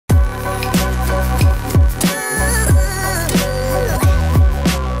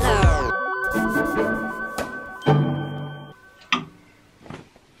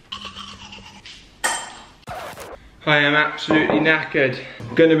I am absolutely knackered.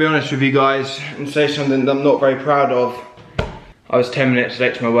 I'm gonna be honest with you guys and say something that I'm not very proud of. I was 10 minutes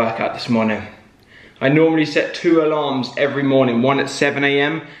late to my workout this morning. I normally set 2 alarms every morning, one at 7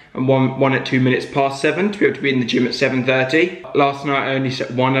 AM and one at 2 minutes past 7 to be able to be in the gym at 7:30. Last night I only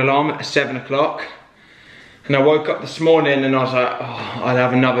set 1 alarm at 7 o'clock. And I woke up this morning and I was like, oh, I'll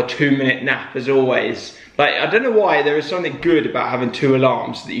have another 2-minute nap as always. Like, I don't know why, there is something good about having 2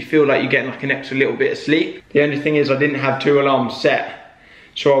 alarms, that you feel like you're getting like an extra little bit of sleep. The only thing is I didn't have 2 alarms set.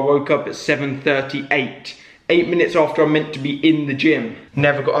 So I woke up at 7:38, 8 minutes after I'm meant to be in the gym.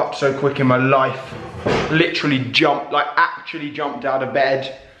 Never got up so quick in my life. Literally jumped, like actually jumped out of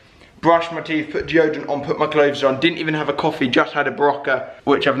bed. Brushed my teeth, put deodorant on, put my clothes on. Didn't even have a coffee, just had a Barocca,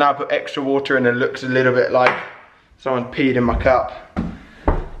 which I've now put extra water in and looks a little bit like someone peed in my cup.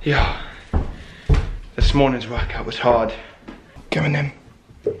 Yeah. This morning's workout was hard. Coming in.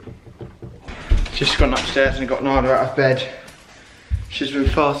 Just gone upstairs and got Nada out of bed. She's been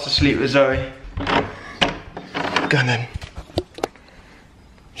fast asleep with Zoe. Going in.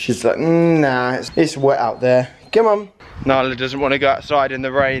 She's like, nah, it's wet out there. Come on. Nala doesn't want to go outside in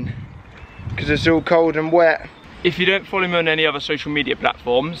the rain because it's all cold and wet. If you don't follow me on any other social media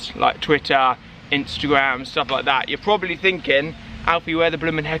platforms like Twitter, Instagram, stuff like that, you're probably thinking, Alfie, where the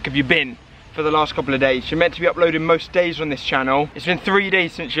bloomin' heck have you been for the last couple of days? You're meant to be uploading most days on this channel. It's been 3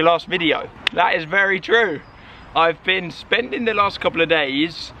 days since your last video. That is very true. I've been spending the last couple of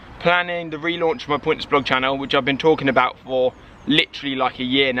days planning the relaunch of my Pointless Blog channel, which I've been talking about for literally like a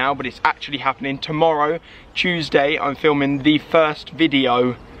year now, but it's actually happening tomorrow, Tuesday. I'm filming the first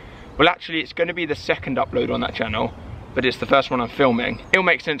video. Well, actually, it's going to be the second upload on that channel, but it's the first one I'm filming. It'll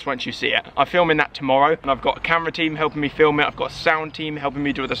make sense once you see it. I'm filming that tomorrow, and I've got a camera team helping me film it. I've got a sound team helping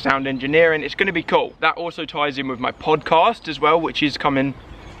me do the sound engineering. It's going to be cool. That also ties in with my podcast as well, which is coming...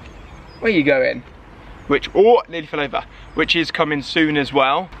 Where are you going? Oh, nearly fell over. Which is coming soon as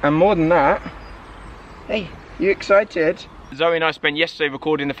well. And more than that... Hey, you excited? Zoe and I spent yesterday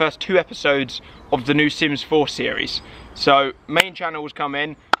recording the first 2 episodes of the new Sims 4 series. So, main channel was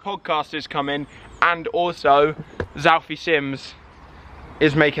coming, podcast is coming, and also Alfie Sims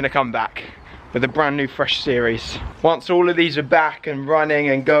is making a comeback with a brand new fresh series. Once all of these are back and running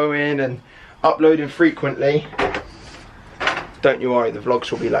and going and uploading frequently, don't you worry, the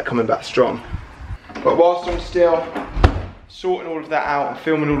vlogs will be like coming back strong. But whilst I'm still sorting all of that out and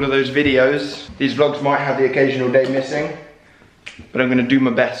filming all of those videos, these vlogs might have the occasional day missing. But I'm going to do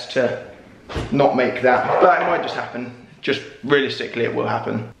my best to not make that. But it might just happen. Just realistically, it will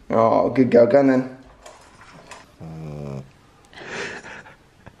happen. Oh, good girl, go on then.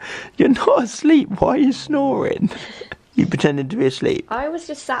 You're not asleep. Why are you snoring? You pretended to be asleep. I was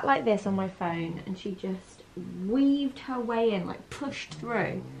just sat like this on my phone, and she just weaved her way in, like pushed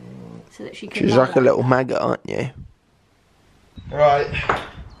through, so that she could. She's like a little maggot, aren't you? Right.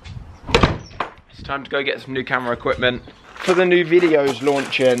 It's time to go get some new camera equipment. For the new videos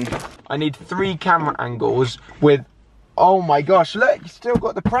launching, I need 3 camera angles with, oh my gosh, look, you still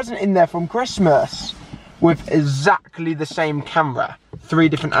got the present in there from Christmas. With exactly the same camera, 3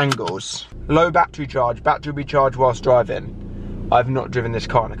 different angles. Low battery charge, battery will be charged whilst driving. I've not driven this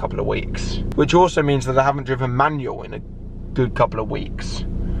car in a couple of weeks. Which also means that I haven't driven manual in a good couple of weeks.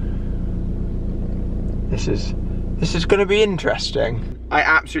 This is gonna be interesting. I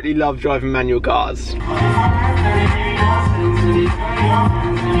absolutely love driving manual cars.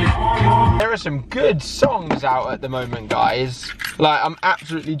 There are some good songs out at the moment, guys. Like, I'm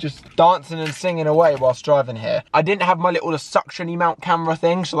absolutely just dancing and singing away whilst driving here. I didn't have my little suction-y mount camera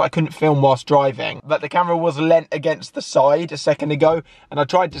thing, so that I couldn't film whilst driving. But the camera was leant against the side a second ago, and I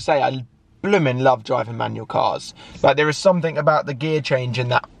tried to say I blooming love driving manual cars. Like, there is something about the gear change in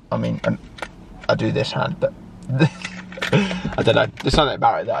that. I mean, I do this hand, but I don't know. There's something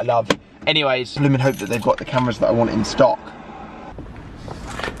about it that I love. Anyways, blooming hope that they've got the cameras that I want in stock.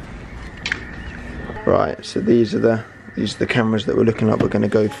 Right, so these are the cameras that we're looking like we're going to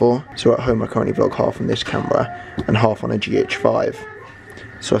go for. So at home I currently vlog half on this camera and half on a GH5.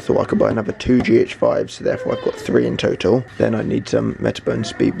 So I thought I could buy another 2 GH5s, so therefore I've got 3 in total. Then I need some Metabone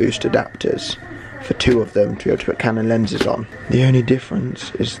speed boost adapters for 2 of them to be able to put Canon lenses on. The only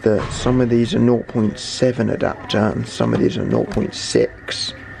difference is that some of these are 0.7 adapter and some of these are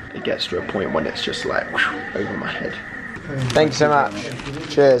 0.6. It gets to a point when it's just like whoosh, over my head. Thanks so much.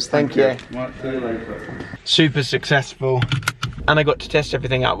 Cheers, thank you. Super successful. And I got to test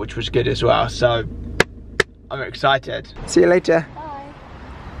everything out, which was good as well, so I'm excited. See you later. Bye.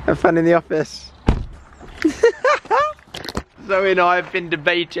 Have fun in the office. Zoe and I have been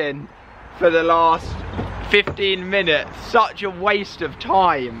debating for the last 15 minutes, such a waste of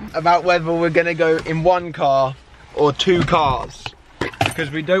time, about whether we're gonna go in one car or 2 cars,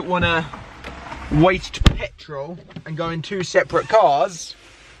 because we don't want to waste petrol and go in 2 separate cars,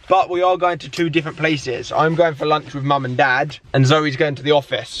 but we are going to 2 different places. I'm going for lunch with Mum and Dad, and Zoe's going to the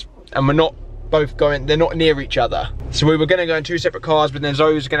office, and we're not both going, they're not near each other. So we were going to go in 2 separate cars, but then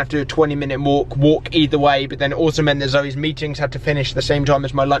Zoe was going to have to do a 20-minute walk either way, but then it also meant that Zoe's meetings had to finish the same time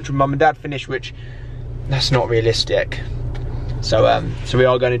as my lunch with Mum and Dad finished, which, that's not realistic. So we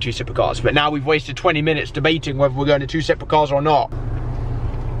are going in 2 separate cars, but now we've wasted 20 minutes debating whether we're going to 2 separate cars or not.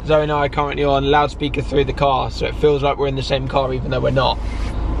 Zoe and I are currently on loudspeaker through the car, so it feels like we're in the same car even though we're not.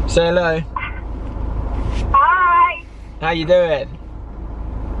 Say hello. Hi. How you doing?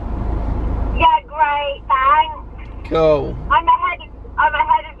 Yeah, great, thanks. Cool. I'm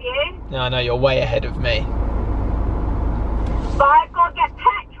ahead of you. No, no, you're way ahead of me. But I've got to get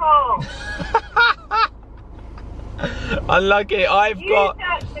petrol. Unlucky, I've got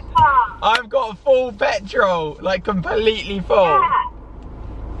search the car. a full petrol, like completely full. Yeah.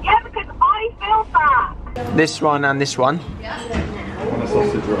 Yeah, because I feel bad. This one and this one. Want a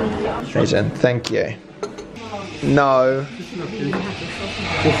sausage roll? Amazing, thank you. No. Just looking.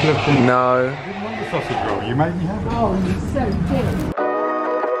 No. I didn't want the sausage roll, you made me have it. Oh, you're so good.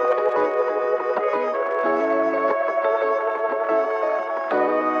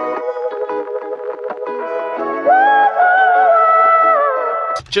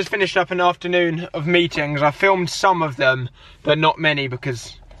 Just finished up an afternoon of meetings. I filmed some of them, but not many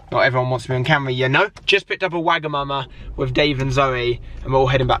because not everyone wants to be on camera, you know. Just picked up a Wagamama with Dave and Zoe, and we're all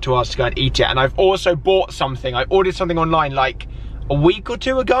heading back to ours to go and eat it. And I've also bought something. I ordered something online like a week or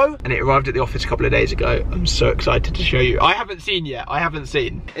 2 ago, and it arrived at the office a couple of days ago. I'm so excited to show you. I haven't seen yet, I haven't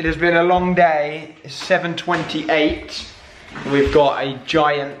seen. It has been a long day. It's 7:28. We've got a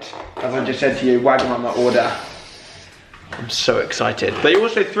giant, as I just said to you, Wagamama order. I'm so excited. They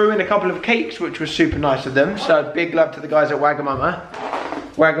also threw in a couple of cakes, which was super nice of them. So big love to the guys at Wagamama.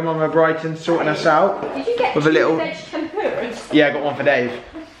 Wagamama Brighton sorting us out. Did you get with a little veg tempuras? Yeah, I got one for Dave.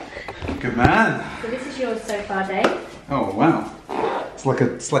 Good man. So this is yours so far, Dave. Oh wow. It's like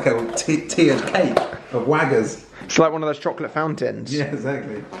a tiered cake of Waggers. It's like one of those chocolate fountains. Yeah,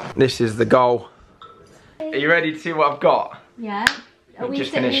 exactly. This is the goal. Are you ready to see what I've got? Yeah. Are we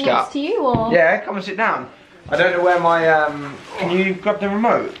just sitting finished next up. to you or? Yeah, come and sit down. I don't know where my can you grab the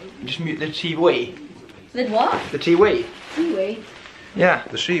remote? Just mute the TV. The what? The TV. Kiwi. Yeah.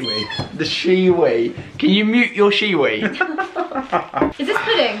 The shiwi. The shiwi. Can you mute your shiwi? Is this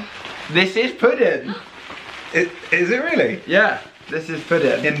pudding? This is pudding. Is it really? Yeah, this is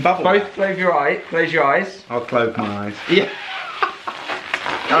pudding. In bubble Both wrap? close your eyes. Close your eyes. I'll close my eyes. Yeah.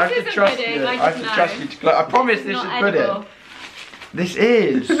 I have to isn't trust pudding, you. I I have just to know. trust you to close. I promise this is Not pudding. edible. This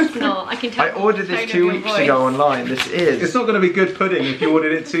is. It's not. I can tell. I ordered from the this tone 2 of your weeks voice. ago online. This is. It's not going to be good pudding if you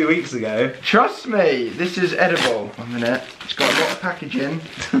ordered it 2 weeks ago. Trust me, this is edible. 1 minute. It's got a lot of packaging.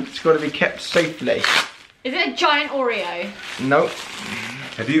 It's got to be kept safely. Is it a giant Oreo? Nope.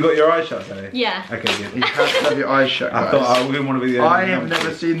 Have you got your eyes shut, Zoe? Yeah. Okay, good. You have to have your eyes shut, I guys. thought I wouldn't want to be the only I one. have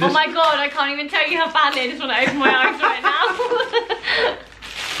never seen this. Oh my god, I can't even tell you how badly I just want to open my eyes right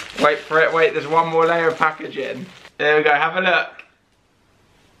now. Wait for it. Wait, there's one more layer of packaging. There we go. Have a look.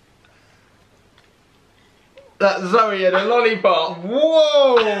 That's Zoe in a lollipop.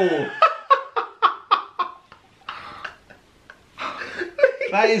 Whoa!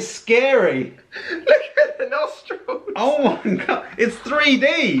 That is scary. Look at the nostrils. Oh my god, it's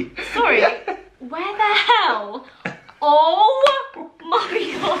 3D. Sorry, where the hell? Oh my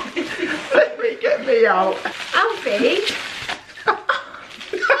god, this is Let me get me out. Alfie.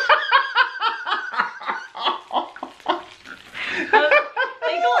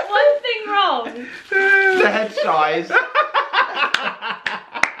 They got one thing wrong. The head size.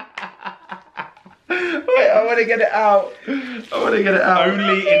 Wait, I want to get it out. I want to get it out.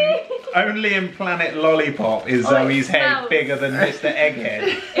 Only in Planet Lollipop is Zoe's head smells. bigger than Mr.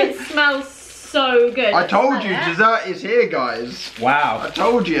 Egghead. It smells so good. I told you, Smell it. dessert is here, guys. I Wow.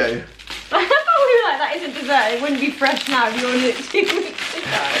 told you. I thought we were like, that isn't dessert. It wouldn't be fresh now if you ordered it 2 weeks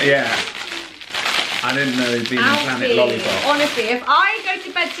ago. Yeah. I didn't know he'd been in Planet Alfie, Lollipop. honestly, if I go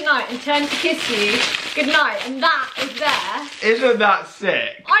to bed tonight and turn to kiss you, good night, and that is there, Isn't that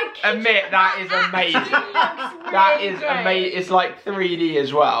sick? I kid Admit you, that is amazing. That is amazing. It's like 3D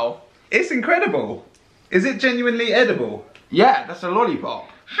as well. It's incredible. Is it genuinely edible? Yeah, that's a lollipop.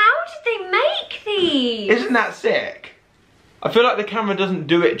 How did they make these? Isn't that sick? I feel like the camera doesn't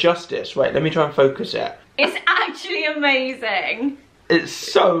do it justice. Wait, let me try and focus it. It's actually amazing. It's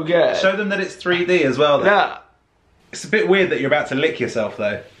so good. Show them that it's 3D as well, though. Yeah. It's a bit weird that you're about to lick yourself,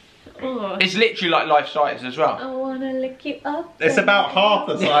 though. Oh. It's literally like life size as well. I wanna lick you up. It's about half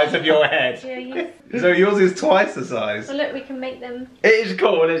the size of your head. Yeah, you... So yours is twice the size. Well, look, we can make them. It is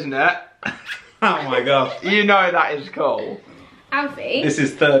cool, isn't it? Oh my gosh. You know that is cool. Alfie. This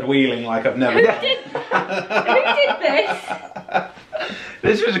is third wheeling like I've never done. Who did this?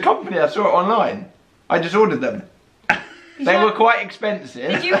 This was a company, I saw it online. I just ordered them. They were quite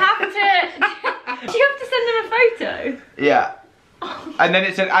expensive. Did you have to? Did you have to send them a photo? Yeah. And then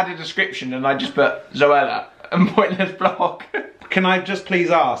it said add a description, and I just put Zoella and pointless blog. Can I just please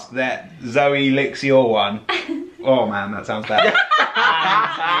ask that Zoe licks your one? Oh man, that sounds bad.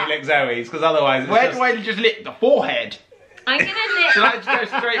 And you lick Zoe's, because otherwise it's Where just... do I just lick the forehead? I'm gonna lick. Should I just go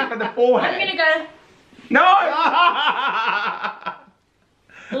straight for the forehead? I'm gonna go. No!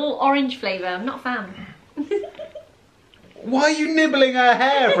 All orange flavour. I'm not a fan. Why are you nibbling her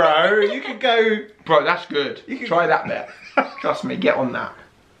hair, bro? You could go... Bro, that's good. You can- Try that bit. Trust me, get on that.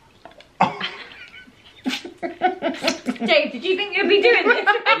 Dave, did you think you'd be doing this?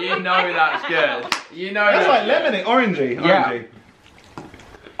 You know that's good. You know That's like good. lemony, orangey. Yeah. Orangey.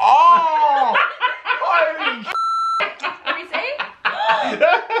 Oh! Holy Let me see.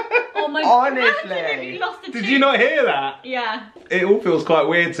 Oh my Honestly. God, you lost a Did tooth. you not hear that? Yeah. It all feels quite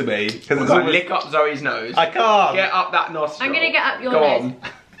weird to me. Because We've it's got to almost... lick up Zoe's nose. I can't. Get up that nostril. I'm gonna get up your Go nose. on.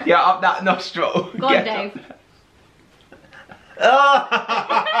 Get up that nostril. Go on, Get Dave. up. Is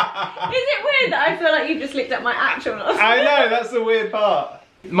it weird that I feel like you just licked up my actual nose? I know, that's the weird part.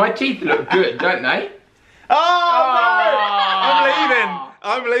 My teeth look good, don't they? Oh, no!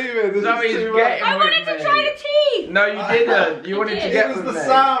 I'm leaving. This Zoe's is too getting much. I wanted to try the teeth. No, you didn't. You wanted to did. get It was with the me.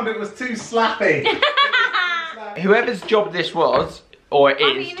 sound, it was too slappy. Whoever's job this was, or I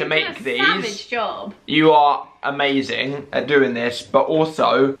mean, is, you've to done make a savage these, job. you are amazing at doing this, but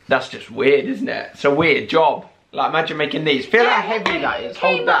also, that's just weird, isn't it? It's a weird job. Like, imagine making these. Feel how heavy that is.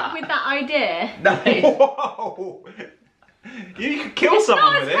 Hold Came that. up with that idea. That is. Whoa! You could kill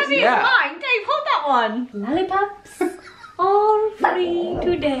someone Not with as this. heavy Yeah. as mine. Dave, hold that one. Lollipops are free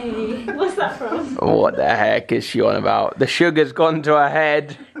today. What's that from? What the heck is she on about? The sugar's gone to her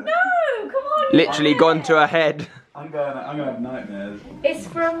head. No, come on. Literally gone to her head. I'm gonna have nightmares. It's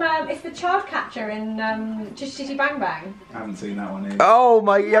from, it's the child catcher in Just City Bang Bang. I haven't seen that one either. Oh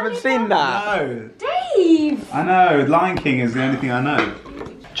my, you haven't seen that? No. Dave! I know, Lion King is the only thing I know.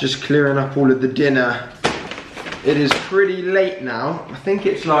 Just clearing up all of the dinner. It is pretty late now. I think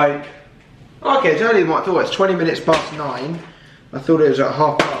it's like... Okay, it's earlier than what I thought. It's 20 minutes past 9. I thought it was at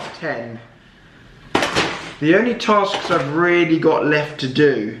 10:30. The only tasks I've really got left to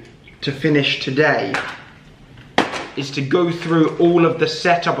do to finish today is to go through all of the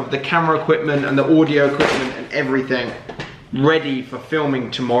setup of the camera equipment and the audio equipment and everything ready for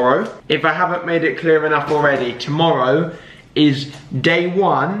filming tomorrow. If I haven't made it clear enough already, tomorrow is day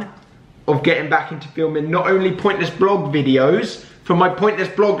 1 of getting back into filming not only pointless blog videos for my pointless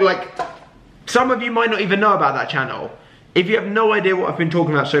blog, like some of you might not even know about that channel. If you have no idea what I've been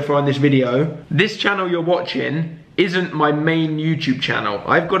talking about so far in this video, this channel you're watching isn't my main YouTube channel.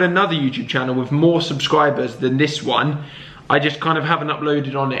 I've got another YouTube channel with more subscribers than this one. I just kind of haven't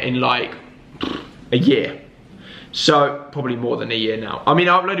uploaded on it in like a year. So, probably more than a year now. I mean,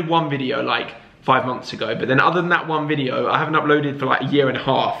 I uploaded one video like 5 months ago, but then other than that one video, I haven't uploaded for like a year and a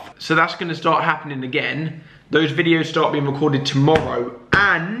half. So that's gonna start happening again. Those videos start being recorded tomorrow,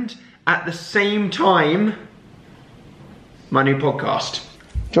 and at the same time, my new podcast.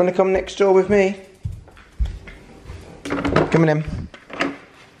 Do you wanna come next door with me? Coming in.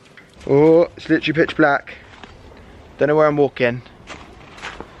 Oh, it's literally pitch black. Don't know where I'm walking.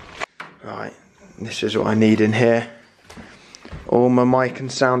 Right, this is what I need in here. All my mic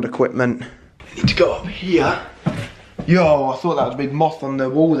and sound equipment. I need to go up here. Yo, I thought that was a big moth on the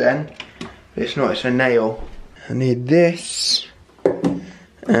wall then. But it's not, it's a nail. I need this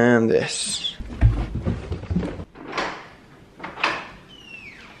and this.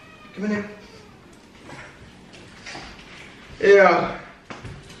 Come in. Yeah.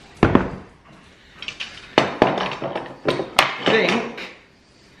 I think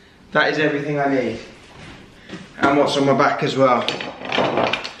that is everything I need. And what's on my back as well.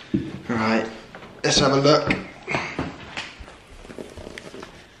 Right, let's have a look.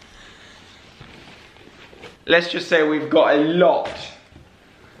 Let's just say we've got a lot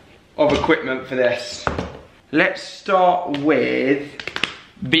of equipment for this. Let's start with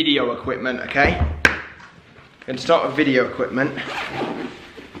video equipment, okay? Going to start with video equipment.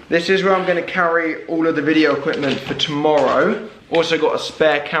 This is where I'm going to carry all of the video equipment for tomorrow. Also got a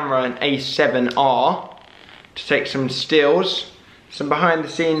spare camera, an A7R, to take some stills, some behind the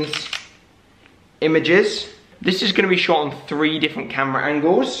scenes images. This is going to be shot on 3 different camera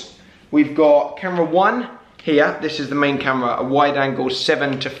angles. we've got camera 1 here. This is the main camera, a wide angle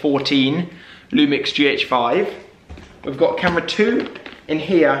 7:14 Lumix GH5. We've got camera 2 in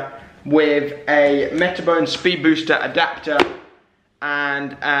here with a Metabone speed booster adapter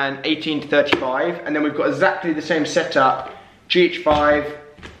and an 18-35, and then we've got exactly the same setup, GH5,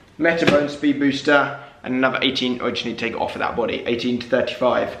 Metabone speed booster, and another 18, I just need to take it off of that body,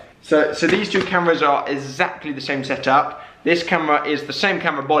 18-35. So these two cameras are exactly the same setup. This camera is the same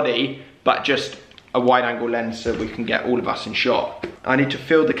camera body, but just a wide angle lens so we can get all of us in shot. I need to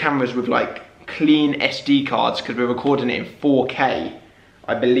fill the cameras with like clean SD cards because we're recording it in 4K,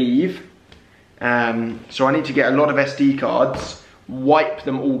 I believe. So I need to get a lot of SD cards, wipe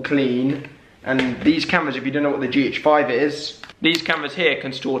them all clean, and these cameras, if you don't know what the GH5 is, these cameras here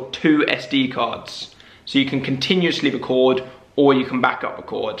can store 2 SD cards. So you can continuously record or you can back up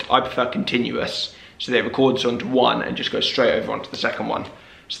record. I prefer continuous, so they records onto one and just go straight over onto the second one,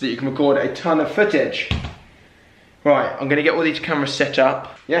 so that you can record a ton of footage. Right, I'm gonna get all these cameras set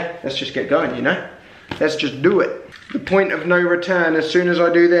up. Yeah, let's just get going, you know? Let's just do it. The point of no return as soon as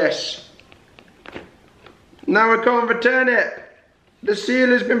I do this. Now I can't return it. The seal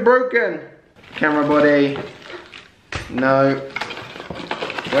has been broken. Camera body. No.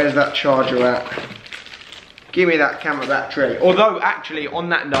 Where's that charger at? Give me that camera battery. Although, actually, on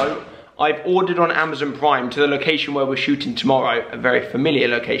that note, I've ordered on Amazon Prime to the location where we're shooting tomorrow, a very familiar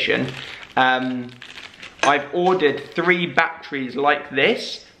location. I've ordered 3 batteries like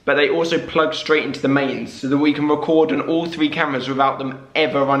this, but they also plug straight into the mains so that we can record on all 3 cameras without them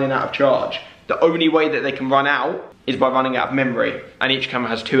ever running out of charge. The only way that they can run out is by running out of memory, and each camera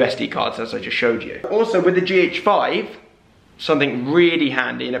has 2 SD cards, as I just showed you. Also, with the GH5, something really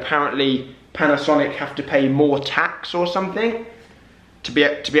handy, and apparently Panasonic have to pay more tax or something to be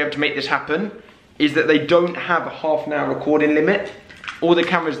able to make this happen, is that they don't have a half-an-hour recording limit. All the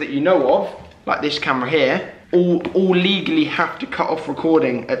cameras that you know of, like this camera here, all legally have to cut off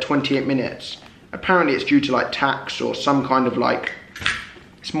recording at 28 minutes. Apparently it's due to like tax or some kind of like,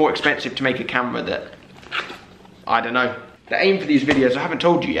 it's more expensive to make a camera that, I don't know. The aim for these videos, I haven't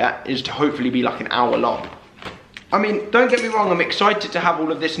told you yet, is to hopefully be like an hour long. I mean, don't get me wrong, I'm excited to have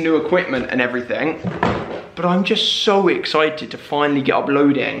all of this new equipment and everything, but I'm just so excited to finally get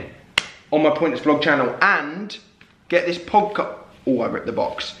uploading on my Pointless Vlog channel and get this podcast, oh, I ripped the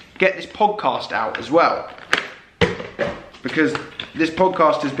box, get this podcast out as well. Because this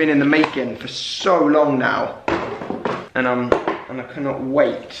podcast has been in the making for so long now, and I cannot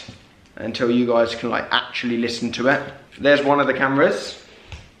wait until you guys can like actually listen to it. There's one of the cameras.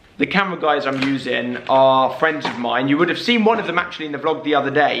 The camera guys I'm using are friends of mine. You would have seen one of them actually in the vlog the other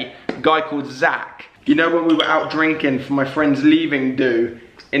day, a guy called Zach. You know when we were out drinking for my friend's leaving do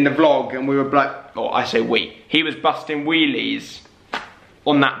in the vlog, and we were like, oh, I say we, he was busting wheelies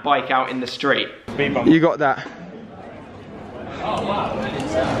on that bike out in the street. You got that? Oh wow.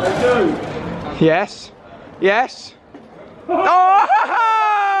 Yes. Yes. Oh!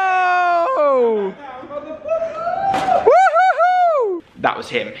 Woohoo! That was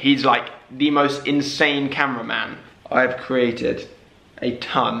him. He's like the most insane cameraman. I've created a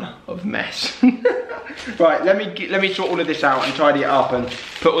ton of mess. Right, let me sort all of this out and tidy it up and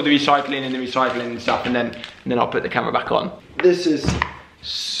put all the recycling in the recycling and stuff, and then I'll put the camera back on. This is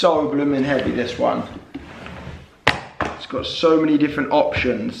so blooming heavy, this one. It's got so many different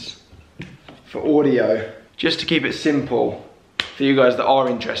options for audio. Just to keep it simple, for you guys that are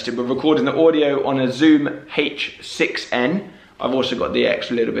interested, we're recording the audio on a Zoom H6N. I've also got the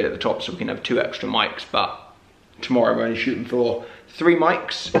extra little bit at the top so we can have 2 extra mics, but tomorrow we're only shooting for 3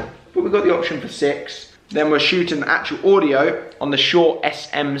 mics, but we've got the option for 6. Then we're shooting the actual audio on the Shure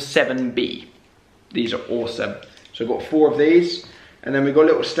SM7B. These are awesome. So I've got 4 of these, and then we've got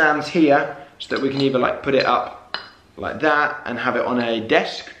little stands here so that we can either like put it up like that and have it on a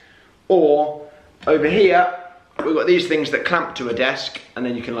desk, or over here we've got these things that clamp to a desk, and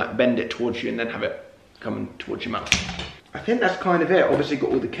then you can like bend it towards you and then have it coming towards your mouth. I think that's kind of it. Obviously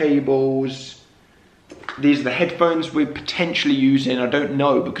got all the cables. These are the headphones we're potentially using. I don't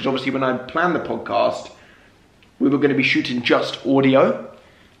know, because obviously when I planned the podcast, we were going to be shooting just audio.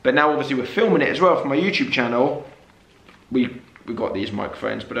 But now obviously we're filming it as well for my YouTube channel. We got these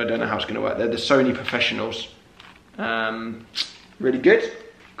microphones, but I don't know how it's going to work. They're the Sony Professionals. Really good.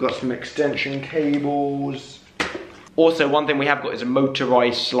 Got some extension cables. Also, one thing we have got is a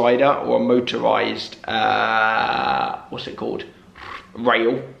motorized slider, or a motorized, what's it called?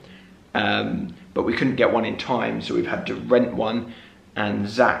 Rail. But we couldn't get one in time, so we've had to rent one, and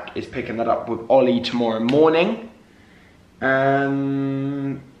Zach is picking that up with Ollie tomorrow morning.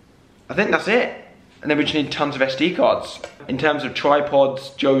 I think that's it. And then we just need tons of SD cards. In terms of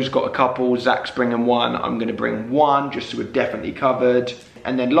tripods, Joe's got a couple, Zach's bringing one, I'm gonna bring one, just so we're definitely covered.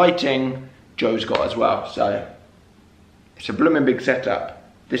 And then lighting, Joe's got as well, so it's a blooming big setup.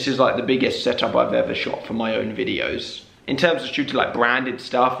 This is like the biggest setup I've ever shot for my own videos. In terms of shooting like branded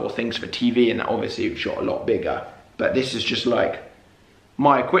stuff or things for TV, and obviously we've shot a lot bigger, but this is just like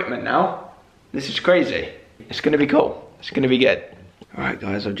my equipment now. This is crazy. It's gonna be cool, it's gonna be good. All right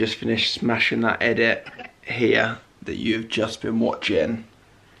guys, I've just finished smashing that edit here that you've just been watching.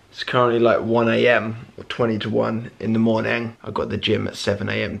 It's currently like 1 AM or 20 to 1 in the morning. I've got the gym at 7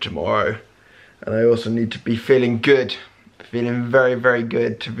 AM tomorrow. And I also need to be feeling good. Feeling very, very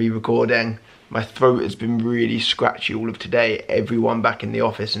good to be recording. My throat has been really scratchy all of today. Everyone back in the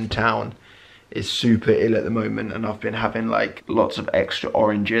office in town is super ill at the moment, and I've been having like lots of extra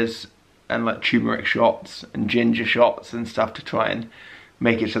oranges and like turmeric shots and ginger shots and stuff to try and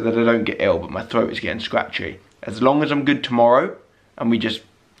make it so that I don't get ill, but my throat is getting scratchy. As long as I'm good tomorrow and we just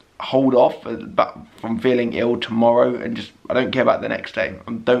hold off from feeling ill tomorrow, and just, I don't care about the next day,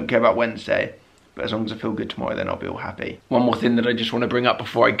 I don't care about Wednesday, but as long as I feel good tomorrow, then I'll be all happy. One more thing that I just want to bring up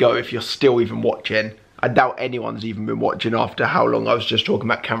before I go, if you're still even watching, I doubt anyone's even been watching after how long I was just talking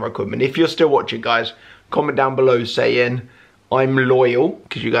about camera equipment. If you're still watching, guys, comment down below saying I'm loyal,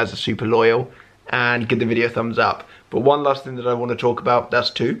 because you guys are super loyal, and give the video a thumbs up. But one last thing that I want to talk about, that's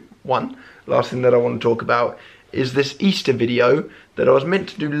two, one. Last thing that I want to talk about is this Easter video that I was meant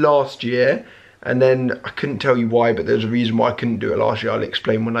to do last year, and then I couldn't tell you why, but there's a reason why I couldn't do it last year. I'll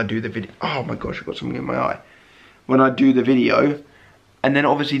explain when I do the video. Oh my gosh, I've got something in my eye. When I do the video, and then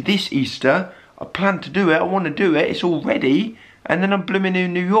obviously this Easter, I plan to do it, I want to do it, it's all ready, and then I'm blooming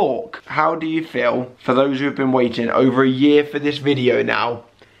in New York. How do you feel, for those who have been waiting over a year for this video now,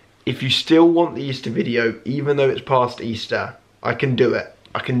 if you still want the Easter video, even though it's past Easter, I can do it.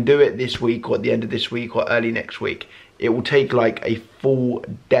 I can do it this week or at the end of this week or early next week. It will take like a full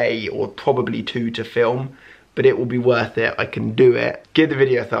day or probably 2 to film, but it will be worth it. I can do it. Give the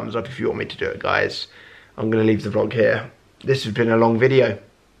video a thumbs up if you want me to do it, guys. I'm going to leave the vlog here. This has been a long video.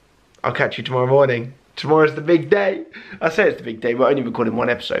 I'll catch you tomorrow morning. Tomorrow's the big day. I say it's the big day. We're only recording one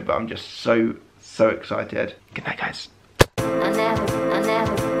episode, but I'm just so excited. Good night, guys.